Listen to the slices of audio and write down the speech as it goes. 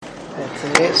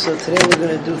today. So today we're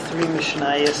going to do 3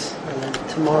 Mishnayos, and then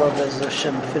tomorrow, Bez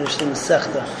Hashem, finish the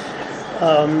Masechta.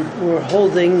 We're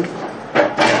holding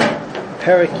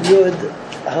Perek Yud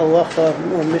Halacha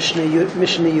or Mishnah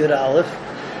Yud Aleph,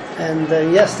 and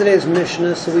yesterday's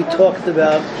Mishnah. So we talked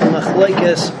about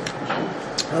Machlekes,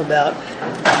 about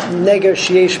Neger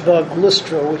Sheyesh Ba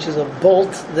Glustra, which is a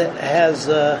bolt that has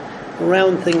a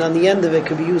round thing on the end of it,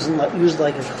 could be used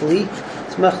like a kli.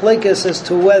 It's machlekes as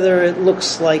to whether it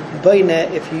looks like baina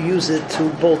if you use it to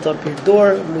bolt up your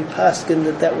door, and we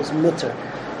paskin that was mutter.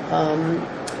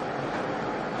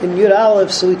 In Yud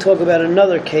Aleph, so we talk about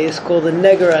another case called the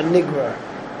Neger HaNigrar.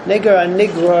 Neger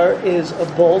HaNigrar is a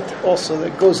bolt also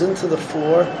that goes into the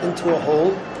floor, into a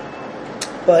hole,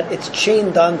 but it's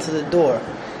chained onto the door.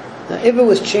 Now, if it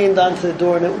was chained onto the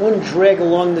door and it wouldn't drag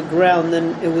along the ground,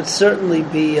 then it would certainly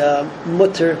be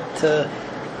mutter to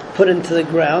put into the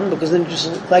ground, because then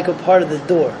just like a part of the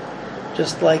door,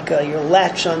 just like your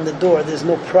latch on the door, there's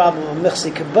no problem, a mechsi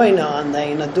kabayna on there,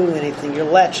 you're not doing anything, you're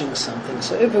latching something.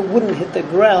 So if it wouldn't hit the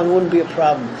ground, it wouldn't be a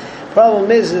problem.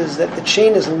 Problem is that the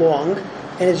chain is long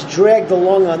and it's dragged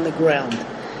along on the ground.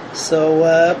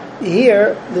 So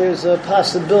here there's a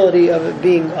possibility of it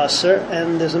being usher,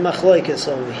 and there's a machlokes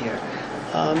over here.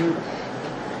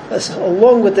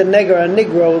 Along with the Neger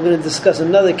HaNigrar, we're going to discuss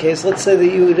another case. Let's say that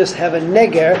you just have a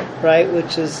Neger, right,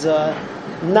 which is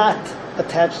not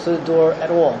attached to the door at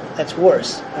all. That's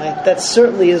worse, right? That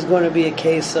certainly is going to be a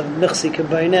case of Mechsi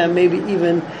Kabayna, maybe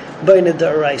even Baina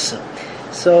Da'araisa.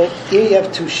 So here you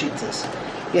have two shitas.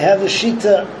 You have the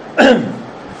shita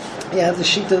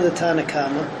of the Tanna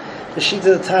Kama. The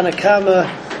shita of the Tanna Kama,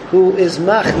 who is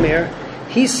Machmir,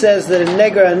 he says that a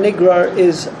Neger HaNigrar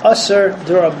is Asr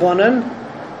D'Rabbanan,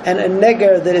 and a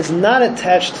neger that is not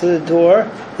attached to the door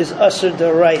is asr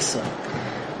d'oraisa.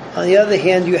 On the other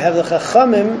hand, you have the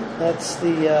Chachamim. That's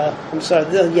you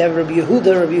have Rabbi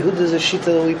Yehuda. Rabbi Yehuda is a shita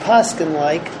that we paskin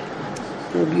like.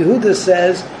 Rabbi Yehuda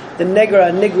says the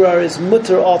Neger HaNigrar is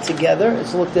mutter altogether.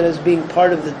 It's looked at as being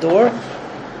part of the door,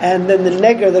 and then the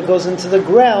neger that goes into the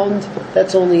ground,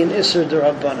 that's only an isur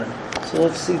d'Rabbanan. So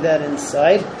let's see that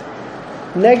inside.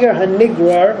 Neger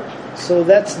HaNigrar. So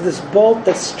that's this bolt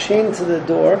that's chained to the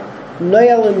door.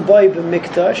 Noyal in boy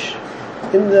b'mikdash.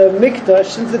 In the mikdash,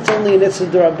 since it's only an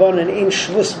itzad d'Rabbanan, ein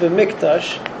shvus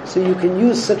b'mikdash, so you can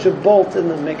use such a bolt in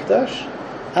the mikdash.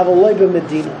 Avaloi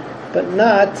b'medina, but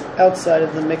not outside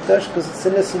of the mikdash, because it's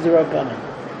an itzad d'Rabbanan.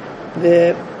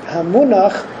 The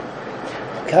hamunach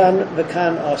kan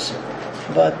v'kan aser.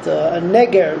 But a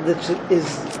neger that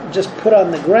is just put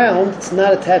on the ground, it's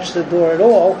not attached to the door at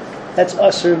all, that's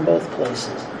aser in both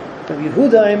places. Rabbi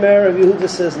Yehuda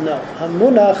says no.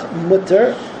 Hamunach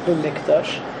mutter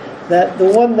b'mikdash. That the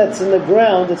one that's in the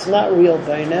ground, it's not real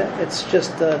baina. It's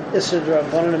just isur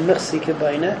d'Rabbanan, a mechsi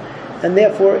kebaina, and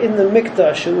therefore in the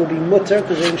mikdash it will be mutter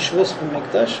because it's shvus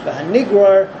b'mikdash.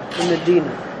 V'hanigrar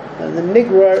b'medina. And the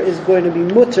nigrar is going to be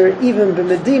mutter even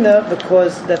b'medina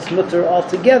because that's mutter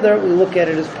altogether. We look at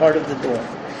it as part of the door.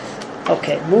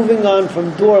 Okay, moving on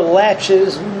from door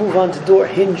latches, we move on to door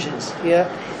hinges. Yeah.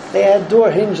 They had door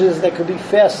hinges that could be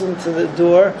fastened to the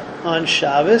door on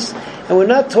Shabbos. And we're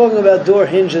not talking about door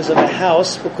hinges of a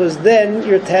house, because then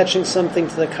you're attaching something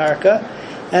to the karka,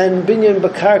 and binyan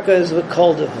b'karka is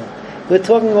v'koldahu. We're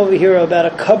talking over here about a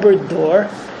cupboard door,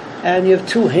 and you have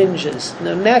two hinges.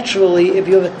 Now naturally, if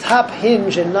you have a top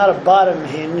hinge and not a bottom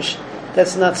hinge,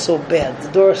 that's not so bad.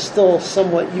 The door is still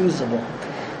somewhat usable.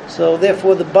 So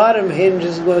therefore the bottom hinge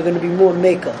is going to be more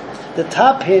mekel. The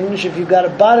top hinge, if you've got a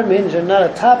bottom hinge and not a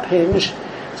top hinge,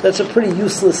 so that's a pretty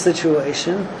useless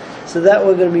situation. So that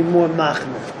we're going to be more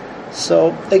machmer.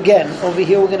 So again, over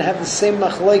here we're going to have the same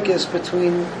machlokes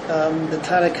between the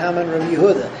Tanna Kama and Rabbi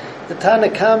Yehuda. The Tanna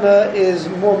Kama is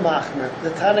more machmer.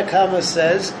 The Tanna Kama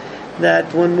says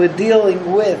that when we're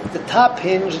dealing with the top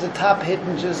hinge is an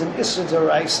isur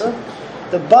d'oraisa,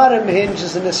 the bottom hinge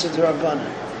is an isur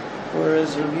d'Rabbanan.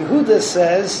 Whereas Rabbi Yehuda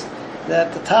says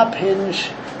that the top hinge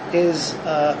is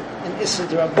an isur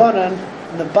d'Rabbanan,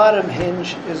 and the bottom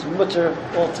hinge is mutter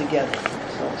altogether.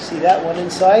 So see that one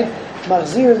inside.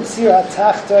 Machzir tzir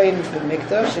hatachtoin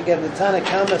b'mikdash. Again, the Tanna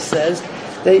Kama says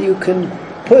that you can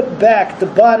put back the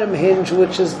bottom hinge,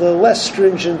 which is the less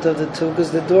stringent of the two,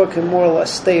 because the door can more or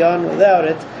less stay on without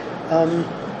it,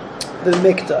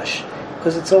 b'mikdash,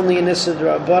 because it's only an isur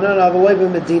d'Rabbanan. Avaloi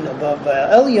b'medina. But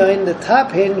elyain, the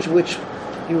top hinge, which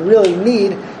you really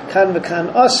need, kan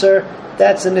v'kan aser,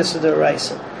 that's an isur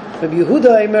d'oraisa. Rabbi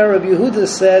Yehuda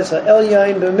says el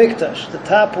yain b'mikdash. The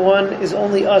top one is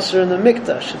only asur in the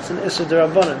mikdash. It's an isur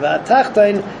d'Rabbanan.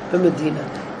 V'atachtain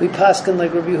b'medina. We paskin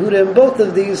like Rabbi Yehuda in both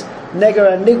of these. Neger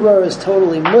HaNigrar is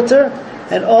totally mutter,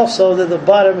 and also that the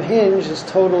bottom hinge is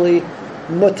totally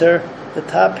mutter, the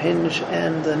top hinge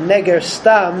and the neger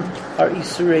stam are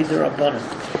isurei d'Rabbanan.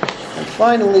 And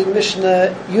finally,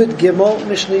 Mishnah Yud Gimel.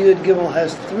 Mishnah Yud Gimel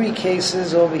has 3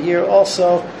 cases over here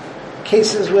also.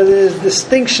 Cases where there is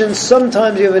distinction.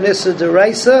 Sometimes you have an Issa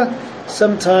D'Oraisa,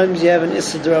 sometimes you have an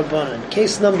Issa D'Rabbanan.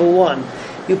 Case number 1,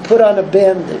 you put on a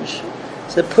bandage.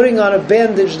 So putting on a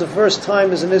bandage the first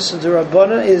time is an Issa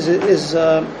D'Rabbanan, is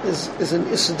an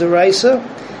Issa D'Oraisa,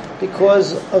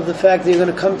 because of the fact that you're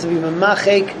going to come to be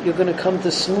mamachek, you're going to come to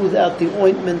smooth out the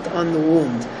ointment on the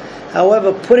wound.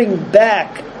 However, putting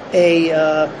back a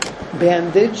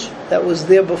bandage that was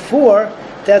there before,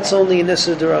 that's only an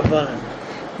Issa D'Rabbanan.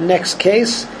 Next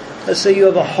case, let's say you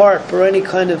have a harp or any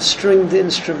kind of stringed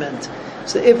instrument.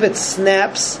 So if it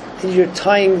snaps and you're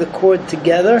tying the cord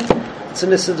together, it's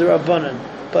an Issa D'Rabbanan.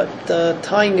 But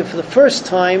tying it for the first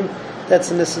time,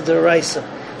 that's an Issa D'Oraisa.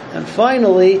 And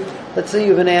finally, let's say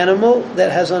you have an animal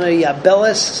that has on a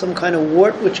yabelis, some kind of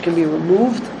wart which can be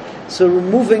removed. So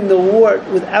removing the wart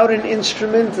without an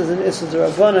instrument is an Issa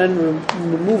D'Rabbanan.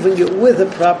 Removing it with a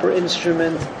proper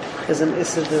instrument is an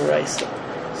Issa D'Oraisa.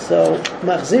 So,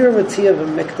 Machzir Matiyah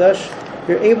B'Mikdash,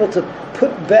 you're able to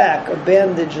put back a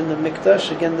bandage in the Mikdash.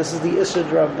 Again, this is the Issa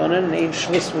D'Rabbanan, an Ein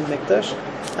Shlis B'Mikdash.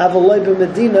 Avaloi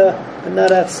B'Medina, but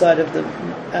not outside of the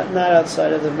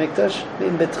Mikdash.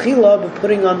 In Betchila, but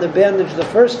putting on the bandage the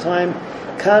first time,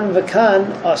 Kan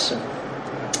V'Kan Asr.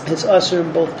 It's Asr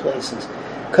in both places.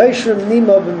 Kaishrim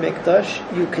Nima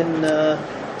B'Mikdash, you can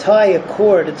tie a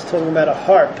cord, it's talking about a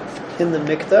harp, in the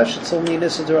Mikdash. It's only an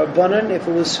Issa D'Rabbanan if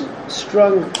it was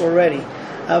strung already.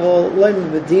 Avaloi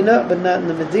Medina, but not in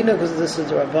the Medina because this is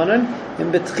D'Rabbanan.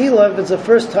 In Betchila, if it's the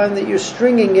first time that you're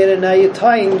stringing it and now you're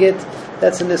tying it,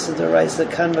 that's an Issa D'Oraisa,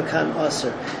 Kan V'Kan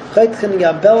Asr. Chaytchen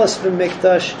Yabelis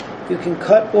B'Mikdash, you can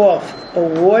cut off a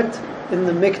wart in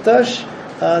the Mikdash.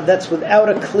 That's without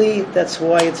a kli. That's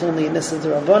why it's only an Issa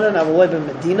D'Rabbanan. Avaloi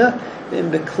B'Medina, in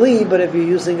Bekli, but if you're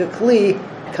using a kli,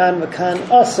 Kan V'Kan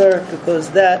Asr, because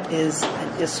that is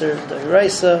an Issa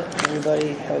D'Oraisa.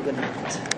 Everybody have a good night.